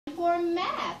for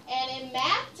math. And in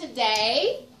math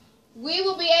today, we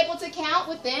will be able to count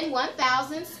within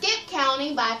 1,000, skip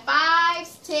counting by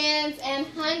 5s, 10s, and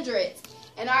 100s.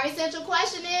 And our essential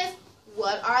question is,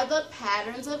 what are the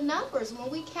patterns of numbers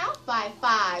when we count by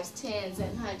 5s, 10s,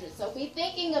 and 100s? So be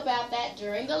thinking about that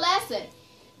during the lesson.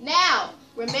 Now,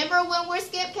 remember when we're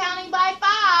skip counting by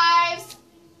 5s?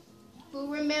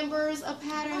 Who remembers a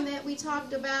pattern that we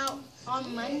talked about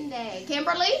on Monday?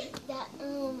 Kimberly? That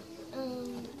there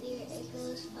it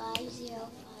goes 5050.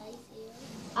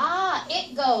 Ah,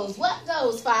 it goes. What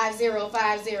goes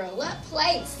 5050? What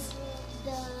place?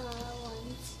 The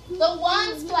ones. The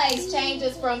ones place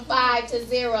changes from 5 to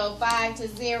 0, 5 to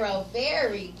 0.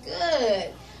 Very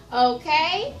good.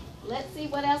 Okay, let's see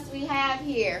what else we have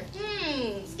here.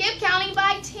 Skip counting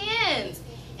by 10s.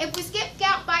 If we skip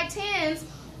count by 10s,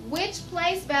 which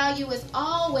place value is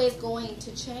always going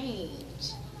to change?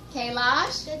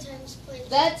 Kailash? The tens place.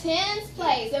 The tens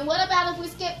place. And what about if we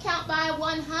skip count by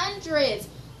 100s?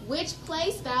 Which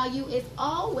place value is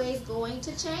always going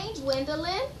to change,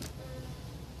 Gwendolyn?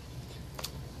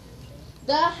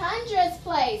 The hundreds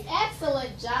place.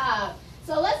 Excellent job.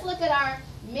 So let's look at our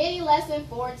mini lesson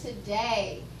for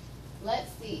today.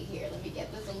 Let's see here. Let me get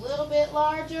this a little bit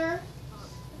larger.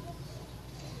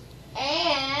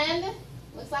 And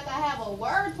looks like I have a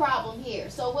word problem here.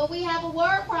 So when we have a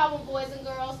word problem, boys and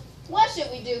girls, what should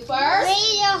we do first?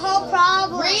 Read the whole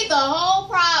problem. Read the whole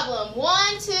problem.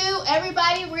 1, 2,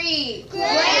 everybody read.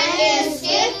 Grant is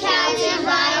skip counting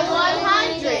by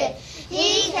 100.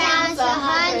 He counts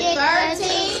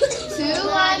 113,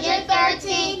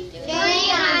 213,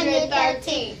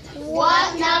 313.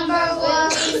 What number will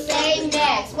he say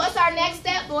next? What's our next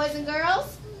step, boys and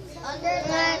girls?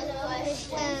 Underline the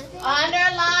question.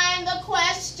 Underline the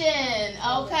question,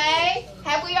 okay?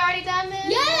 Have we already done this?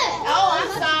 Yes. Oh,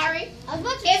 I'm sorry.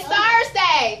 It's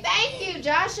Thursday. Thank you,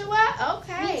 Joshua.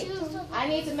 Okay. Me too. I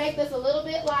need to make this a little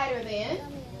bit lighter then.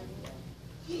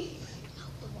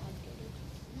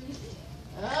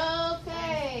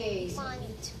 Okay.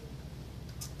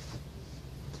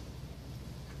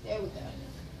 There we go.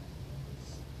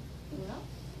 Well,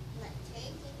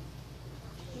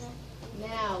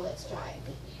 now let's try it.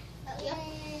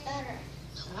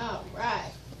 All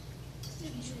right.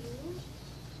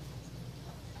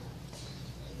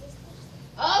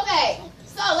 Okay,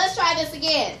 so let's try this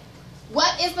again.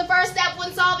 What is the first step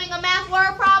when solving a math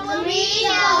word problem? Read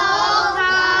the whole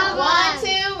problem. 1,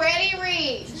 2, ready,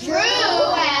 read. Drew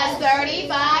has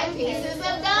 35 pieces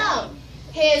of gum.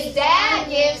 His dad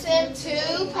gives him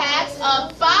 2 packs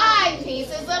of 5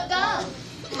 pieces of gum.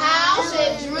 How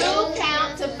should Drew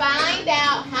count to find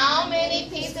out how many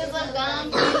pieces of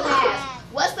gum he has?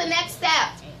 What's the next step?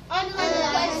 Underline the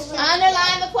question.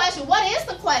 Underline the question. What is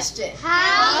the question?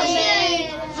 How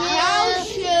should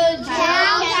Drew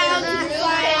count how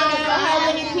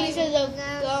many pieces of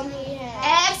gum he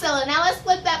has? Excellent. Now let's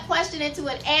flip that question into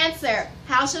an answer.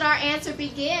 How should our answer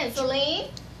begin? Celine?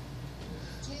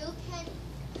 Drew can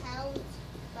count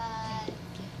by.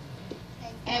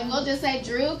 And we'll just say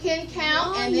Drew can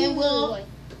count, and then we'll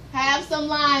have some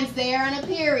lines there and a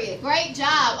period. Great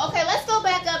job. Okay, let's go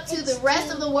back up to the rest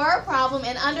of the word problem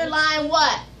and underline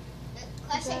what?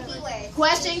 Question keywords.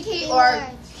 Question key or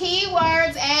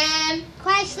keywords and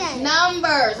Question.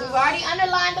 numbers. We've already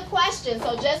underlined the question,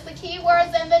 so just the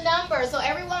keywords and the numbers. So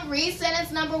everyone read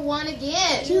sentence number 1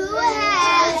 again. Drew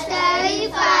has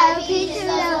 35 pieces of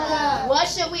gum. What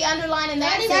should we underline in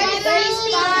that 35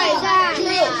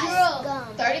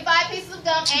 pieces of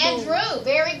gum and Drew.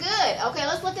 Very good. Okay,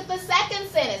 let's look at the second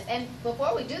sentence. And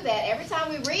before we do that, every time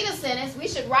we read a sentence, we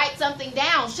should write something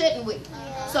down, shouldn't we?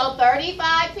 So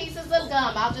 35 pieces of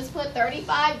gum. I'll just put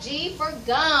 35G for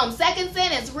gum. Second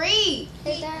sentence, read.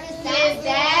 His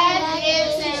dad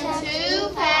gives him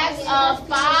 2 packs of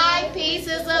 5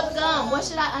 pieces of gum. What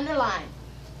should I underline?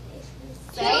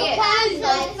 Say it. 2 packs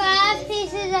of 5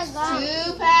 pieces of gum.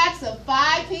 2 packs of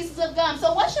 5 pieces of gum.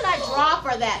 So what should I draw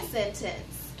for that sentence?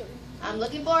 I'm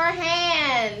looking for a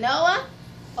hand. Noah?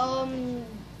 2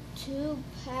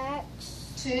 packs.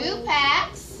 2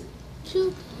 packs.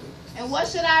 2 And what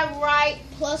should I write?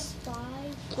 plus 5.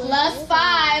 Plus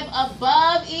 5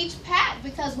 above each pack,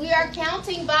 because we are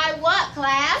counting by what,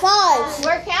 class? 5.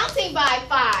 We're counting by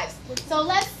 5s. So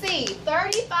let's see.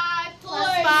 35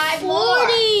 plus 5 more.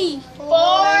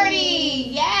 40.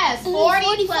 Yes.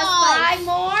 40 plus 5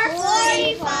 more.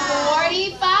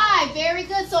 45. Very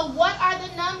good. So what are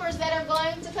the numbers that are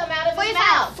going to come out of his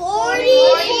mouth?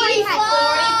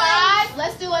 45.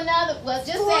 Let's do another. Let's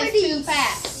just say 2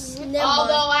 packs.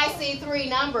 Although I see 3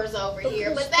 numbers over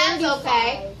here, but that's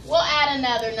okay. We'll add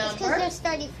another Because number. there's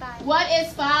 35. What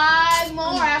is 5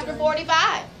 more after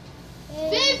 45?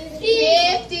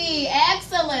 50.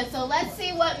 Excellent. So let's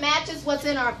see what matches what's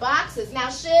in our boxes. Now,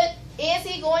 is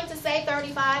he going to say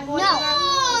 35? No.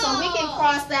 So we can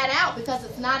cross that out because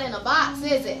it's not in a box,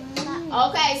 is it?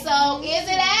 Okay, so is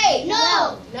it A?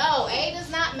 No. No, A does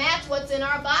not match what's in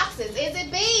our boxes. Is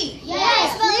it B?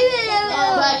 Yes. Leave it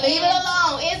alone. But leave it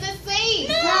alone. Is it C?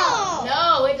 No.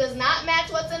 No, it does not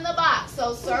match what's in the box.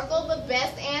 So circle the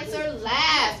best answer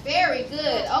last. Very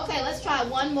good. Okay, let's try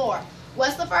one more.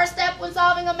 What's the first step when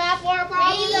solving a math word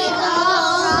problem? Read the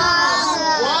whole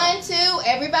problem. 1, 2,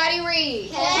 everybody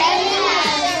read. Kevin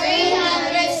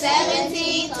has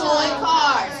 317 toy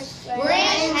cars.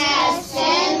 Brent has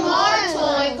 10 more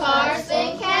toy cars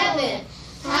than Kevin.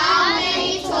 How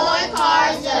many toy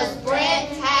cars does Brent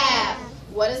have?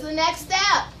 What is the next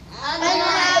step?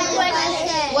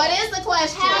 What is the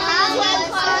question? How many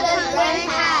cars does Brent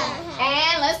have?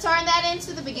 And let's turn that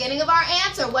into the beginning of our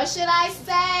answer. What should I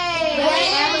say?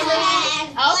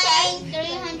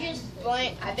 Okay.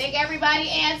 300. I think everybody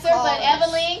answered, but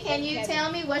Evelyn, can you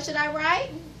tell me what should I write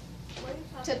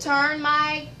to turn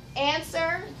my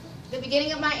answer, the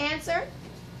beginning of my answer?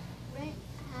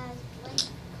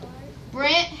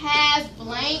 Brent has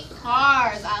blank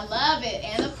cars. I love it.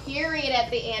 And a period at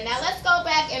the end. Now let's go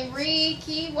back and read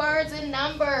keywords and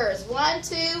numbers. 1,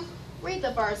 2. Read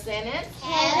the first sentence.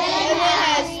 Kevin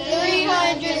has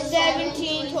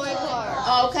 317 toy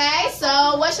cars. Okay,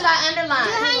 so what should I underline?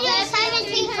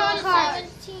 317 toy cars.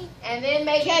 And then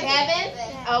make Kevin.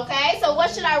 Okay, so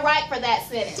what should I write for that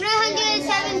sentence?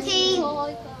 317.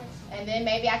 And then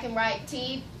maybe I can write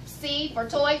TC for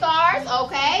toy cars.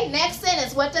 Okay, next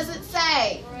sentence. What does it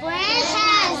say? Brent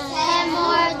has 10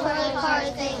 more toy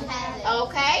cars than Kevin.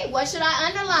 Okay, what should I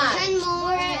underline? 10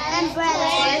 more and Brent.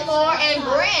 10 more and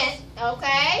Brent.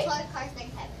 Okay. Toy cars than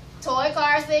Kevin. Toy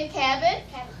cars than Kevin.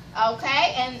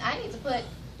 Okay, and I need to put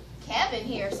Kevin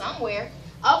here somewhere.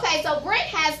 Okay, so Brent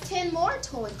has 10 more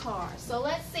toy cars. So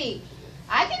let's see.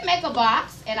 I can make a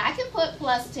box and I can put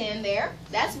plus 10 there.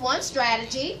 That's one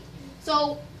strategy.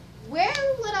 So where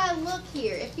would I look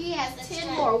here if he has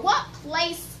 10 more? What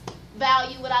place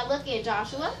value would I look in,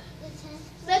 Joshua?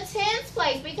 The tens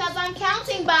place, because I'm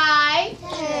counting by 10.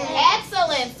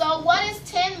 Excellent. So what is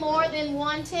 10 more than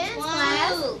 1 tens,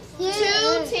 class?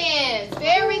 2 tens.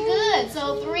 Very good.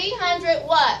 So 300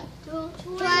 what?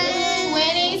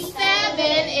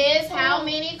 27 is how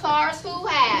many cars who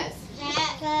has?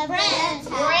 Brent.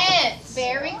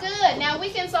 Very good. Now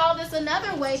we can solve this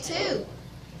another way too.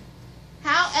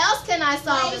 How else can I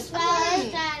solve this?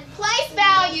 Place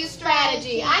value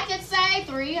strategy. I could say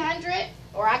 300,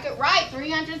 or I could write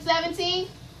 317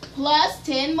 plus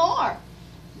 10 more.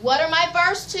 What are my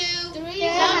first two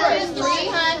numbers?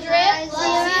 300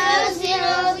 plus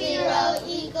 0, 0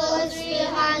 equals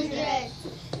 300.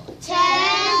 10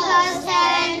 plus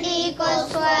 10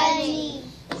 equals 20.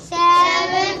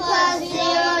 7 plus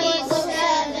 0 equals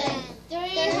 7.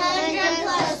 300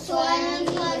 plus 20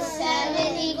 plus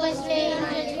 7 equals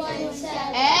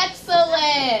 327.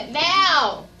 Excellent.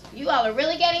 Now, you all are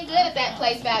really getting good at that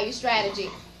place value strategy.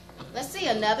 Let's see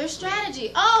another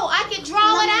strategy. Oh, I could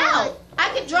draw it out. I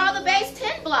could draw the base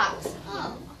 10 blocks.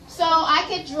 So I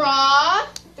could draw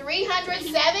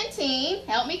 317.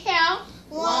 Help me count.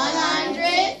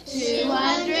 100,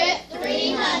 200,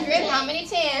 300. How many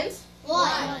tens?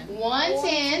 1.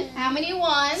 110. How many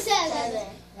ones? 7.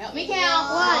 Help me count.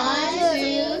 1,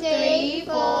 2, 3,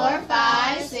 4,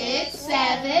 5, 6,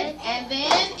 7. And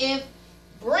then if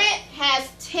Brent has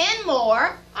 10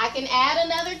 more, I can add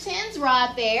another tens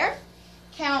rod there.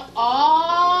 Count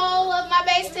all of my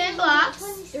base 10 blocks.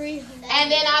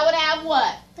 And then I would have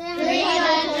what?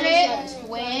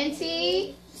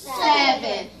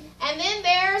 327. And then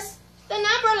there's the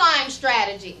number line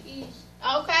strategy.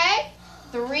 Okay?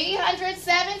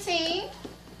 317.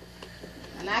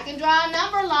 And I can draw a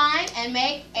number line and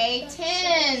make a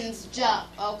tens jump.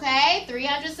 Okay?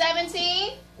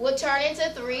 317 will turn into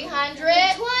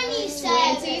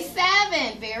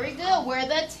 327. Very good. Where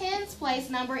the tens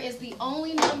place number is the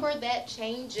only number that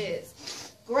changes.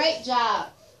 Great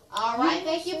job. All right.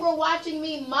 Thank you for watching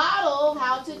me model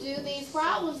how to do these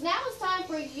problems. Now it's time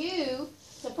for you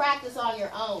to practice on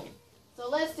your own. So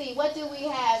let's see, what do we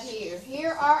have here?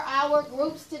 Here are our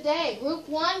groups today. Group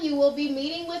 1, you will be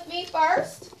meeting with me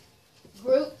first.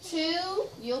 Group 2,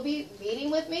 you'll be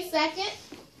meeting with me second.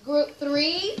 Group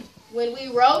 3, when we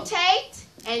rotate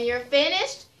and you're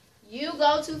finished, you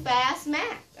go to Fast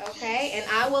Math, okay? And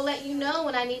I will let you know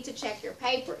when I need to check your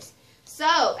papers.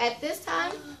 So at this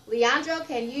time, Leandro,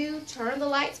 can you turn the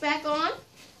lights back on?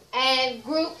 And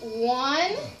Group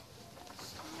 1,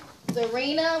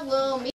 Serena will meet.